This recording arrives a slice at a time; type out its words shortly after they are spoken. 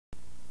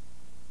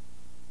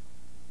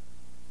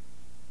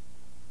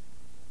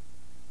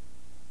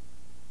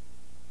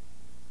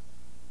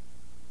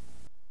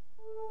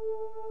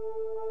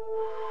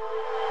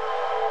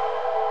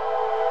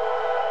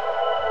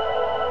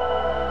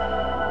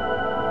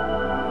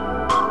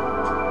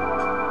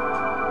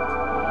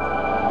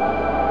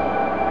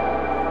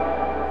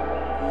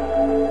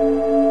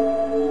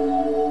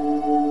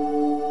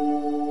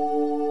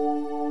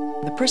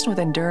person with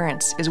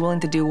endurance is willing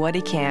to do what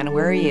he can,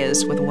 where he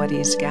is, with what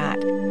he's got.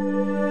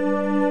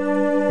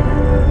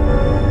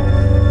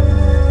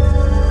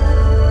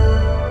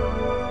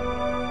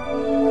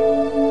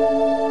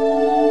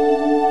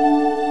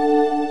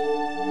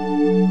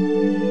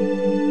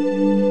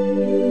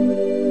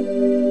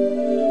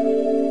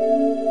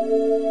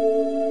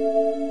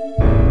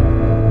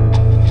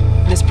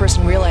 This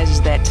person realizes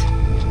that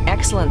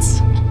excellence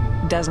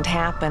doesn't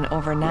happen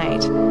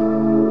overnight.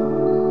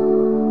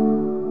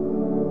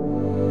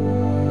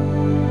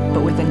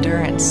 But with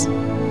endurance,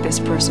 this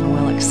person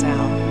will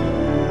excel.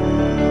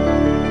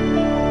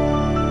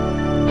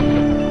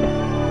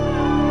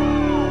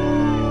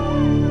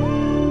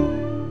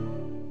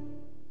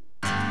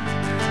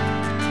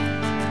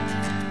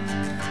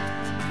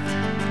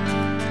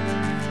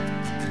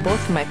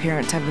 Both of my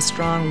parents have a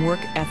strong work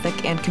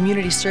ethic and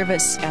community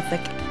service ethic.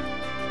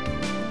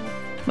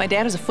 My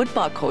dad was a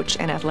football coach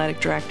and athletic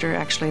director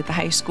actually at the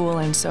high school,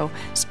 and so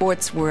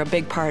sports were a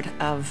big part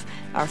of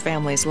our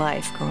family's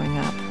life growing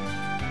up.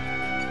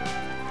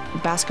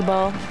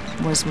 Basketball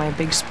was my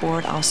big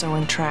sport, also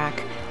in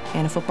track,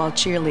 and a football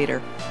cheerleader.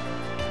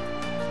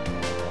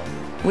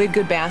 We had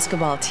good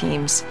basketball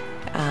teams.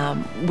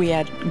 We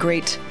had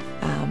great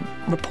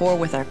rapport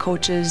with our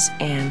coaches,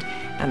 and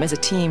as a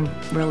team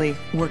really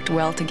worked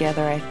well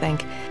together, I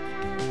think.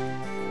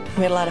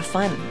 We had a lot of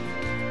fun.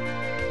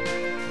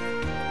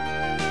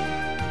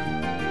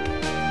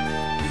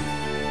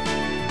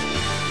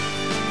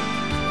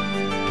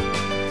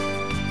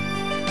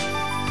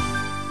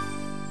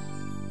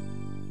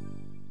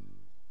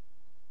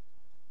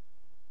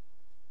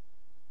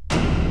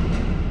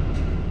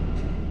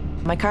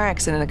 My car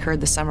accident occurred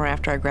the summer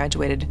after I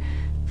graduated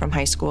from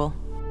high school.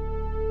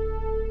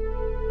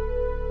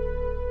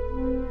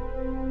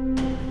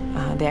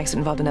 The accident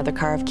involved another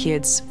car of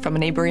kids from a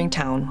neighboring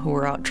town who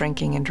were out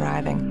drinking and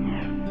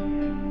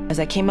driving. As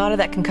I came out of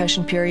that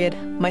concussion period,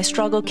 my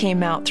struggle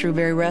came out through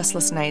very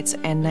restless nights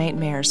and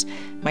nightmares.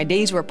 My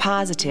days were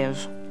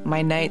positive,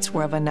 my nights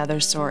were of another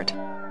sort.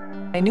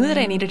 I knew that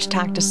I needed to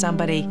talk to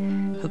somebody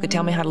who could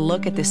tell me how to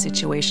look at this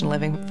situation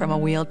living from a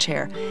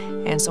wheelchair.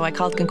 And so I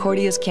called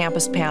Concordia's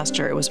campus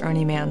pastor. It was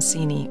Ernie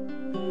Mancini.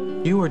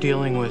 You were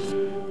dealing with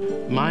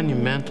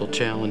monumental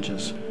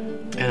challenges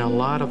and a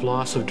lot of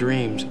loss of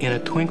dreams in a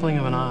twinkling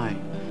of an eye.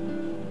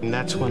 And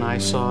that's when I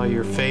saw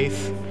your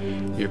faith,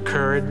 your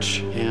courage,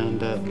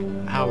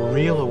 and how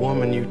real a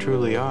woman you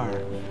truly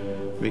are,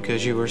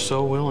 because you were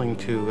so willing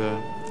to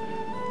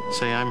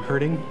say, I'm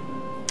hurting,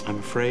 I'm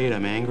afraid,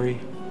 I'm angry.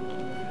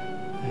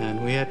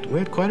 And we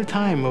had quite a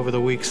time over the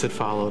weeks that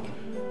followed.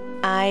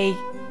 I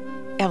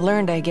have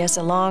learned, I guess,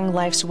 along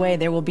life's way,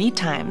 there will be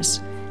times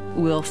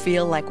we'll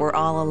feel like we're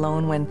all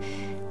alone when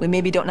we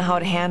maybe don't know how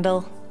to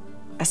handle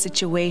a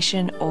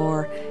situation,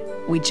 or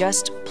we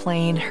just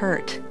plain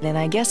hurt. And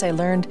I guess I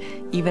learned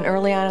even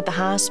early on at the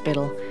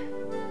hospital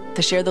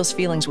to share those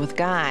feelings with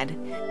God.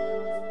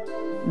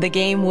 The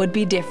game would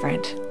be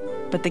different,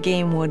 but the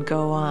game would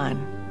go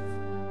on.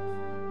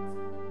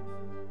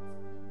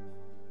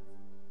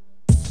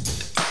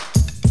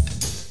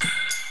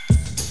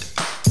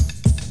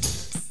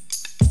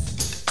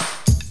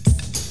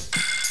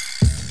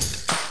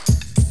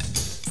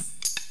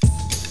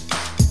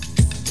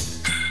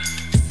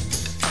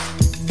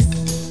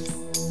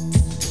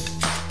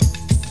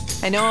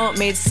 I know it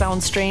may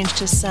sound strange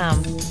to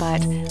some,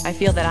 but I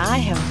feel that I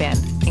have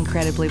been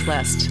incredibly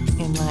blessed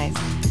in life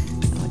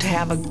to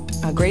have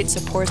a great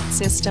support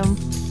system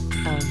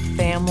of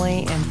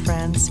family and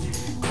friends,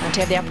 to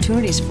have the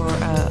opportunities for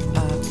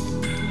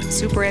a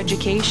super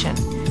education.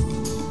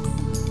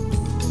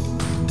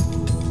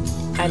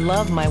 I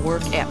love my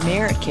work at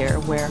Merit Care,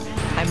 where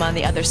I'm on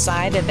the other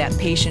side of that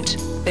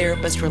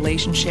patient-therapist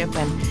relationship,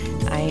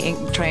 and I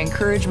try to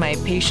encourage my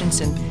patients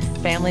and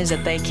families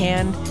that they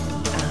can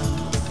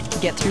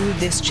get through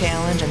this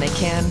challenge and they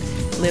can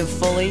live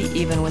fully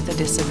even with a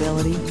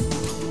disability.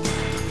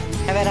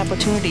 I've had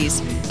opportunities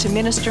to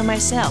minister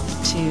myself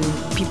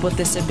to people with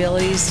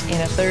disabilities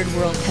in a third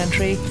world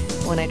country.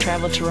 When I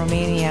traveled to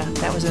Romania,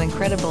 that was an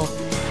incredible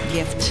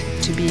gift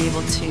to be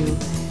able to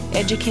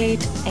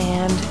educate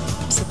and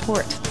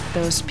support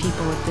those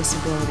people with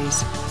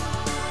disabilities.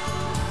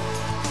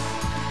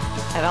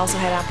 I've also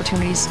had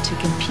opportunities to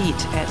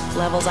compete at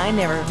levels I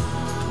never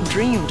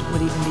dreamed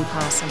would even be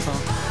possible.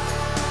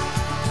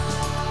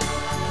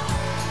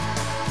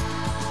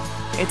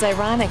 It's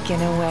ironic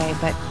in a way,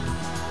 but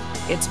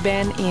it's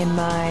been in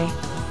my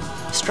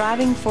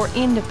striving for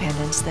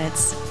independence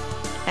that's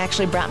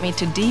actually brought me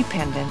to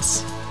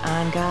dependence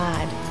on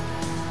God.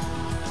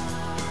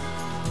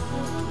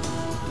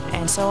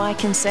 And so I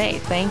can say,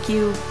 thank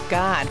you,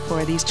 God,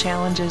 for these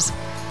challenges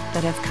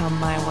that have come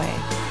my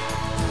way.